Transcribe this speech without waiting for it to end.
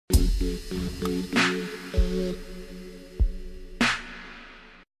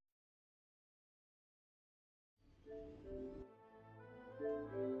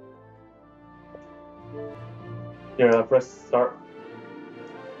Here, press start.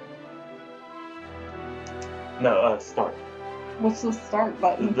 No, start. What's the start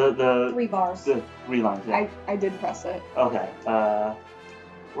button? The 3 bars. The 3 lines, yeah. I did press it. Okay,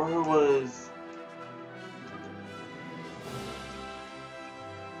 where was...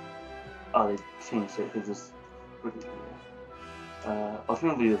 Oh, they changed it, because this...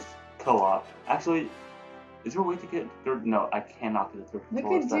 Alternatively, it's co-op. Actually, is there a way to get third? No, I cannot get a third We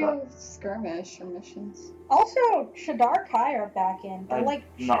controller could set do up. skirmish or missions. Also, Shadar Kai are back in. They're I'm like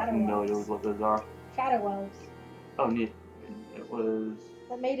not shadow familiar elves. with what those are. Shadow elves. Oh, neat. It was...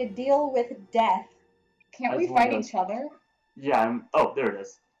 That made a deal with death. Can't I we just fight wanted- each other? Yeah, oh, there it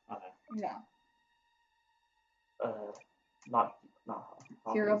is. Okay. Yeah. Not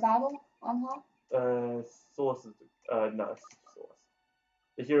Hero battle on Hawk? Solus is, no, it's Solus.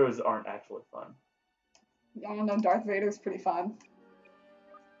 The heroes aren't actually fun. I don't know, Darth Vader's pretty fun.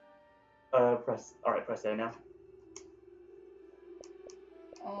 Press A now.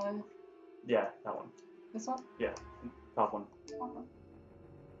 Yeah, that one. This one? Yeah, top one.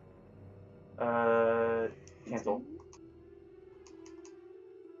 Cancel.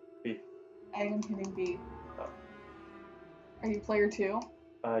 B. I am hitting B. Oh. Are you player 2?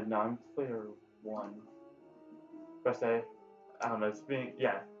 No, I'm player 1. Press A. I don't know, it's being,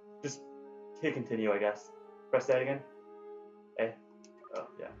 yeah. Just hit continue, I guess. Press A again. A. Oh,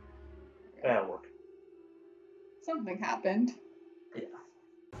 yeah. That'll work. Something happened. Yeah.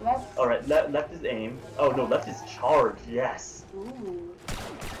 So that's... Alright, left is aim. Oh no, left is charge, yes. Ooh.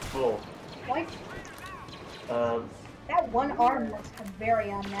 Cool. Like, that one arm looks very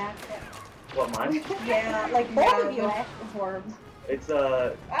unnatural. What, mine? Yeah, like both of you. The orbs. It's,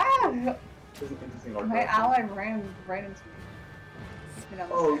 Ah! it's an interesting art. My ally ran right into me. You know,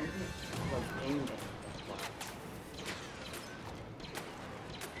 Oh, you can, like, aim it.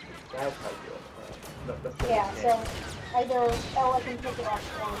 That's how you do it. That's Yeah, so either Ella can pick it up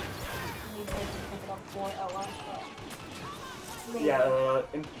or me can pick it up for Ella. So. Yeah,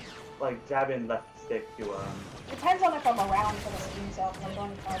 like jabbing left stick to Depends on if I'm around for the Steam sale, if I'm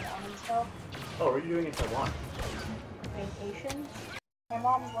going to Taiwan and stuff. Oh, what are you doing in Taiwan? Vacations. My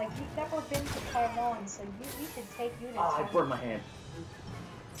mom's like, you've never been to Taiwan, so we should take you to Ah, I Taiwan. burned my hand.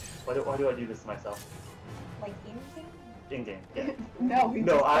 Why do I do this to myself? Like in-game? In game, yeah.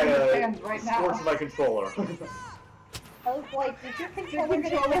 No, I right now. scorched my controller. I was like, did your The controller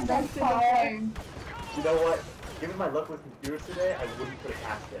get controller on bent in the fire? flame. You know what? Given my luck with computers today, I wouldn't put it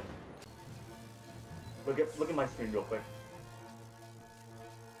past it. Look at my screen real quick.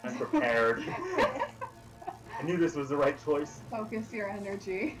 I'm prepared. I knew this was the right choice. Focus your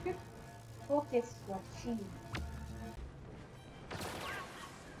energy. Focus your chi.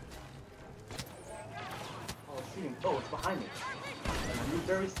 Oh, it's shooting. Oh, it's behind me. And I move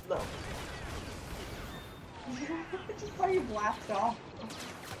very slow. Just how you blast off.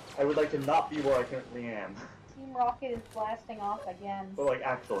 I would like to not be where I currently am. Team Rocket is blasting off again. But like,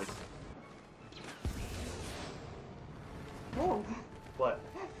 actually. Oh. What?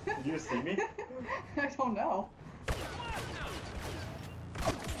 Did you see me? I don't know.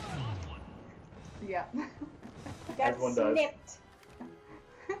 Yeah. Got Everyone does. snipped.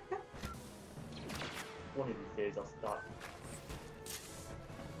 One of these days I'll stop.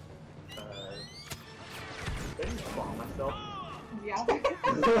 Did I just bomb myself? Yeah.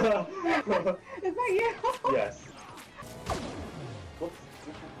 Is that you? Yes. Whoops.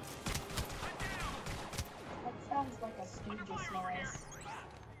 That sounds like a Stooges noise.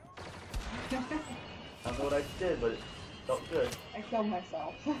 I don't know what I did, but it felt good. I killed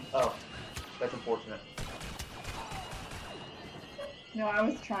myself. Oh, that's unfortunate. No, I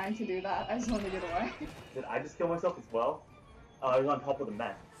was trying to do that. I just wanted to get away. Did I just kill myself as well? I was on top of the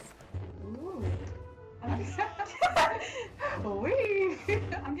mech. Ooh. Wee.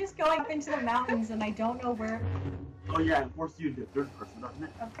 I'm just going up into the mountains and I don't know where. Oh yeah, it forced you into third person, doesn't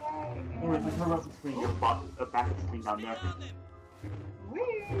it? Okay. Or if I turn around the screen, you're back of the screen down there.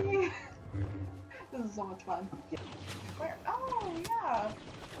 Wee. This is so much fun. Where? Oh, yeah.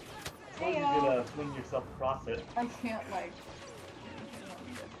 Or you're gonna fling yourself across it. I can't, like...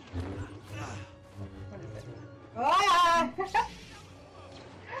 What is it? Ah!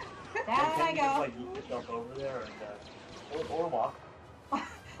 Down I Just, go. like, eat yourself over there and, or walk.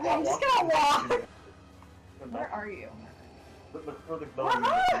 I'm just gonna walk. Where are you? Look for the bone in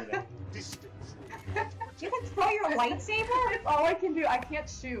the Distance. You can throw your lightsaber? It's all I can do. I can't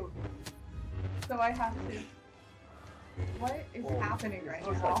shoot. So I have to... What is happening right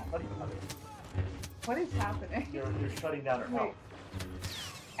now? What is happening? You're shutting down her Wait. health.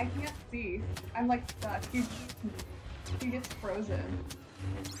 I can't see. I'm like stuck. He gets frozen.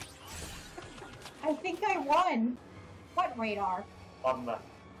 I think I won. What radar? Bottom left.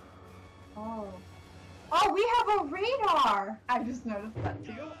 Oh. Oh, we have a radar! I just noticed that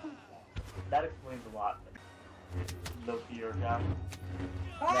too. That explains a lot. The fear guy.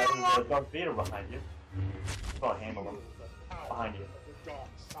 Ah! There's a Darth Vader behind you. You probably handle him. Behind you.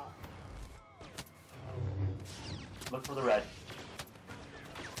 Look for the red.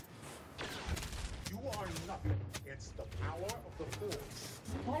 You are nothing against the power of the Force.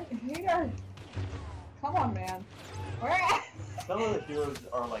 What? Hater! Come on, man. Where at? Some of the heroes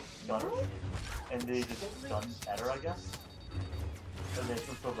are like gunners, and they just gun better, I guess. Or they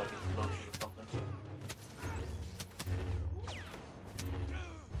some sort of like explosive or something.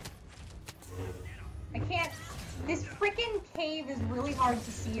 I can't. This freaking cave is really hard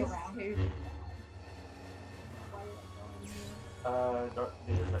to see around. Cave. Darth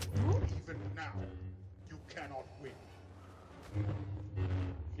Vader's right. Even now, you cannot win.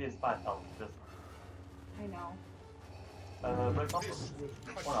 She has 5 health, just I know. right bumper. This will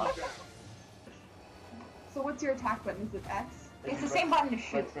cut Or not. you down. So what's your attack button? Is it X? It's the same button to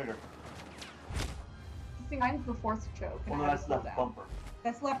shoot. Right trigger. See, mine's the force choke. Well, And no, I that's slow left down. bumper.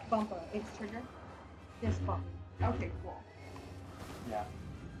 That's left bumper. It's trigger. This button. Okay, cool. Yeah.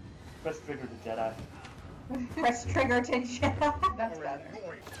 Press trigger to Jedi. Press trigger to jump. That's You are better.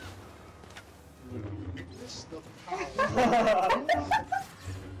 annoying. Witness the power.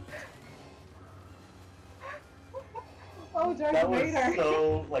 Oh, Darth That was Vader.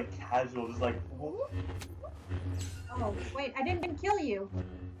 so like casual, just like whoop. Oh, wait, I didn't kill you.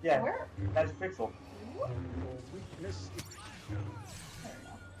 Yeah. Where? Magic pixel. Your weakness is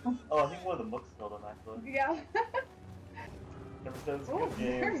Oh, I think one of the books killed him actually. Yeah. Never said it's a Oh, good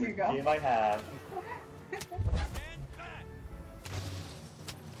game. there It's you a go. game I have.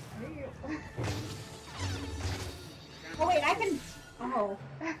 Oh, wait, I can. Oh.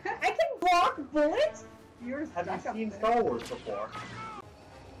 I can block bullets? You're Have you stuck up seen there. Star Wars before?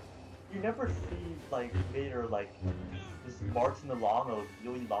 You never see like Vader like just marching along a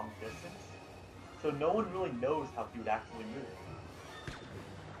really long distance, so no one really knows how he would actually move.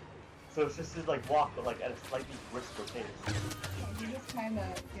 So it's just his like walk, but like at a slightly brisker pace. You just kind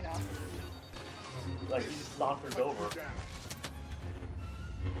of, you know. Like he just saunters over. down.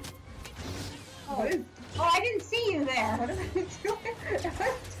 Oh. Oh, I didn't see you there. What am I doing?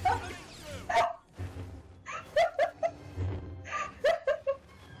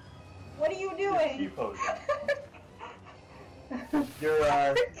 What are you You're doing? T-posing.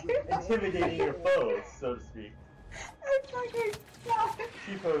 You're intimidating your foes, so to speak. I fucking suck.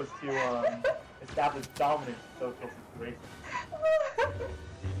 T-pose to establish dominance in social situations.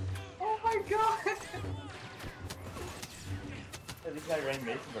 Oh my god. At least now your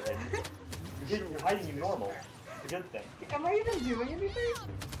animations are hidden. You're hiding in normal. It's a good thing. Am I even doing anything?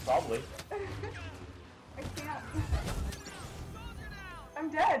 Probably. I can't. I'm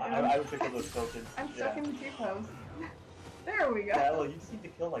dead. I would pick up those tokens. I'm stuck in the T-pose. There we go. Yeah, well, you just need to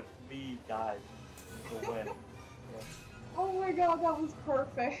kill like 3 guys to win. Yeah. Oh my god, that was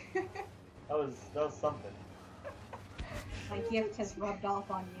perfect. That was something. My gift has rubbed off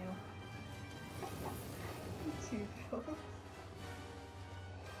on you. T-pose.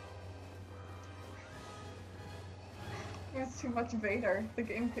 It was too much Vader. The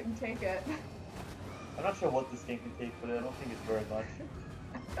game couldn't take it. I'm not sure what this game can take, but I don't think it's very much.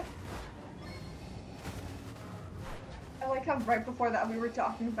 I like how right before that we were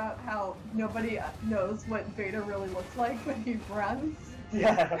talking about how nobody knows what Vader really looks like when he runs.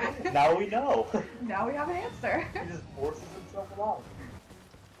 Yeah, now we know. Now we have an answer. He just forces himself along.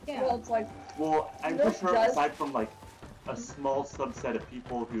 Yeah. Well, it's like, Well, I'm This pretty sure does- aside from like a small subset of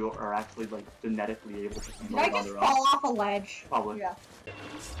people who are actually like genetically able to Did control I it on just their fall own. off a ledge? Probably. yeah.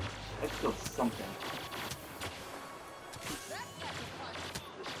 That's still something.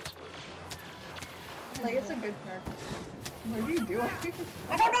 Like, it's a good card. What are you doing?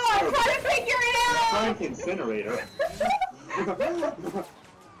 I don't know, I'm trying to figure it out! Frank Incinerator. I don't know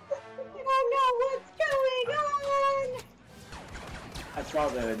what's going on! I saw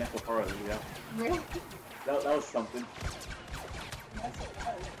the Necropara video. Really? That was something. Yes, it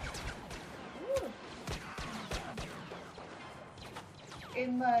was. Ooh.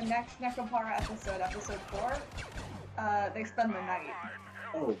 In the next Nekopara episode, episode 4, they spend the night.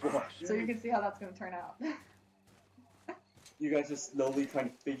 Oh boy. So you can see how that's going to turn out. You guys are slowly trying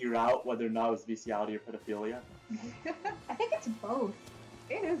to figure out whether or not it was bestiality or pedophilia. I think it's both.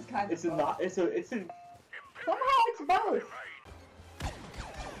 It is kind of It's a both. not. It's a. Somehow it's both.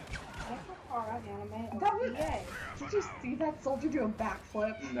 That was, did you see that soldier do a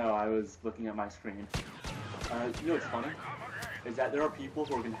backflip? No, I was looking at my screen. You know what's funny? Is that there are people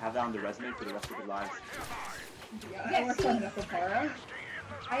who are going to have that on their resume for the rest of their lives. Yeah, I Yeah, worked see- on Nekopara.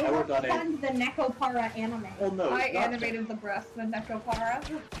 I I worked helped on it. fund the Nekopara anime. Well, no, I not animated the breasts of Nekopara.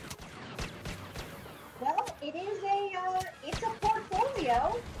 Well, it is it's a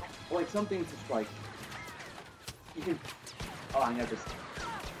portfolio. like some things just like you can. Oh, I never.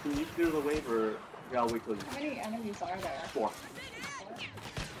 Can you clear the wave or yeah, I'll wait till you. How many enemies are there? 4.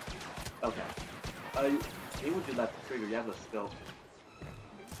 Okay. You would do that to trigger. You have the scope.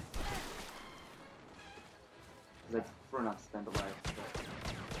 Because I prefer not to spend a life.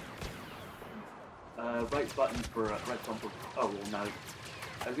 But... right button for right bumper. Oh well, no.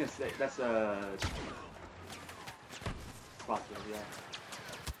 I was gonna say that's crossbow, yeah.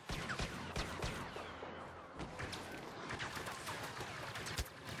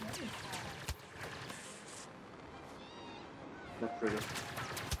 Left trigger.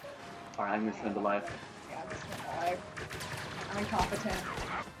 Alright, I'm gonna spend a life. Yeah, this one alive. I'm incompetent.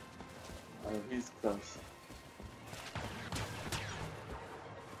 He's close.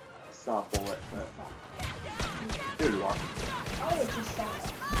 I saw a bullet, but... Here you are. Oh, it's just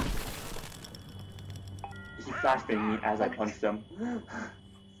sad. He flashbanged me as I punched him.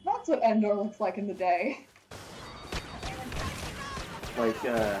 That's what Endor looks like in the day. Like,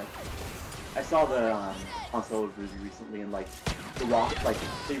 I saw the Han Solo movie recently, and like, the Rock, like,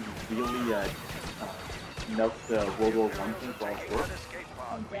 they really milked the World War I thing for all its work.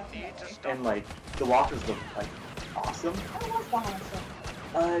 Oh, definitely. And like, the Walk was like awesome. How was the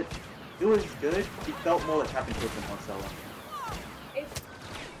Hanzo? It was good. It felt more like Captain Kirk than Han Solo. It's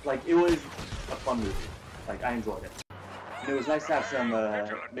Like, it was a fun movie. Like, I enjoyed it. And it was nice to have some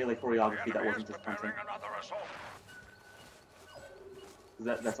melee choreography that wasn't just punching.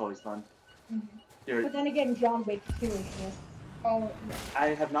 That's always fun. Here, But then again, John Wick 2 exists. Oh, I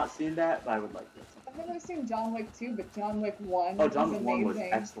have not seen that, but I would like it. I've never seen John Wick 2, but John Wick 1 Oh, John Wick was 1 was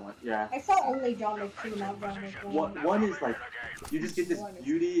amazing. excellent, yeah. I saw only John Wick 2, not John Wick 1. One is like, you just get this One is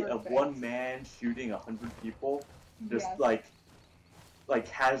beauty of perfect. one man shooting 100 people, just Yes. like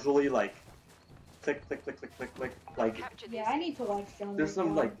casually, like, click, click, click, click, click, click, like, Yeah, I need to watch John Wick. there's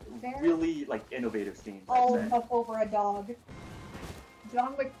some, 1. like, really, like, innovative scenes, All I'd say. up over a dog.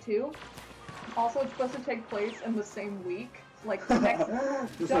 John Wick 2, also it's supposed to take place in the same week. Like, the next...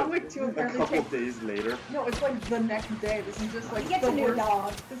 Just John like Wick 2 a apparently couple takes... days later. No, it's like the next day. This is just like He gets the a new worst...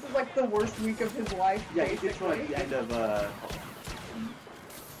 dog. This is like the worst week of his life, Yeah, he gets one basically. at the end of,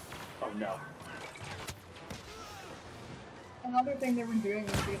 oh no. Another thing they were doing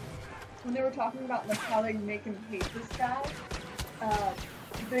was when they were talking about like how they make him hate this guy,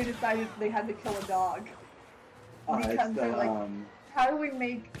 they decided they had to kill a dog. It's Because the, they're like, how do we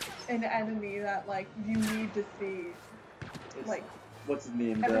make an enemy that like you need to see? it's- Like what's his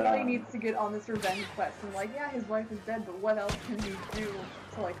name? everybody needs to get on this revenge quest, and like yeah, his wife is dead, but what else can he do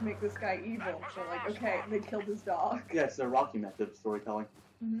to like make this guy evil? So like okay, they killed his dog. Yeah, it's the Rocky method of storytelling.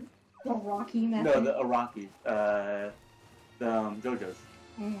 Mm-hmm. The Rocky method. No, the Iraqi. JoJo's.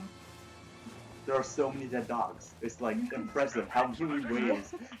 Mm. There are so many dead dogs. It's like impressive how many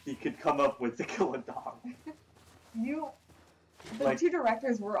ways he could come up with to kill a dog. The Like- two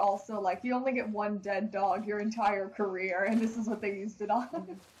directors were also like, you only get one dead dog your entire career, and this is what they used it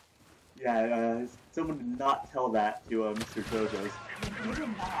on. Yeah, someone did not tell that to Mr. JoJo's. He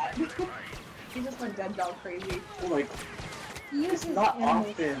did not. He just went dead dog crazy. Well, like, He it's uses not animals.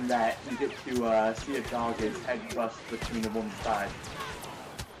 often that you get to see a dog get its head crushed between a woman's thighs.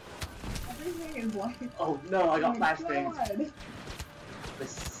 Everything is like, Oh no, I got oh my flashbangs. God.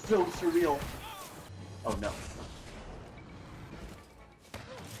 It's so surreal. Oh no.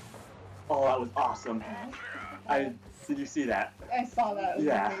 Oh, that was awesome. Did you see that? I saw that. It was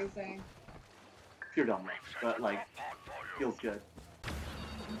Yeah. amazing. Pure dumb, but like, feels good.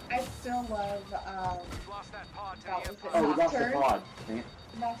 I still love, that was it, Oh, we lost the Nocturne. pod. Dang it.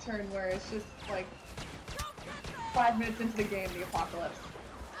 Nocturne, where it's just like 5 minutes into the game, the apocalypse.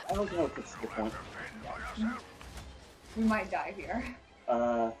 I don't know if that's the point. We might die here.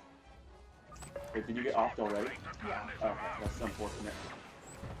 Wait, did you get off already? Yeah. Okay, that's unfortunate.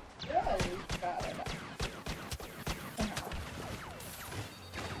 Yeah, we got it.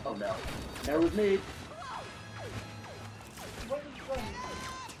 Oh no. There was me. What is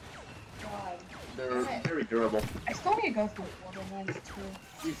God. They're very durable. I still need to go through Borderlands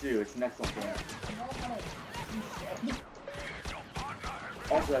 2. You too, it's an excellent game. I know how to do shit.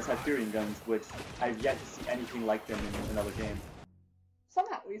 Also has Hyperion guns, which I've yet to see anything like them in another game.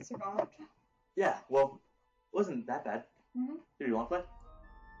 Somehow we survived. Yeah, well, it wasn't that bad. Mhm. Here, you want to play?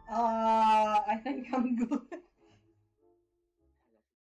 I think I'm good.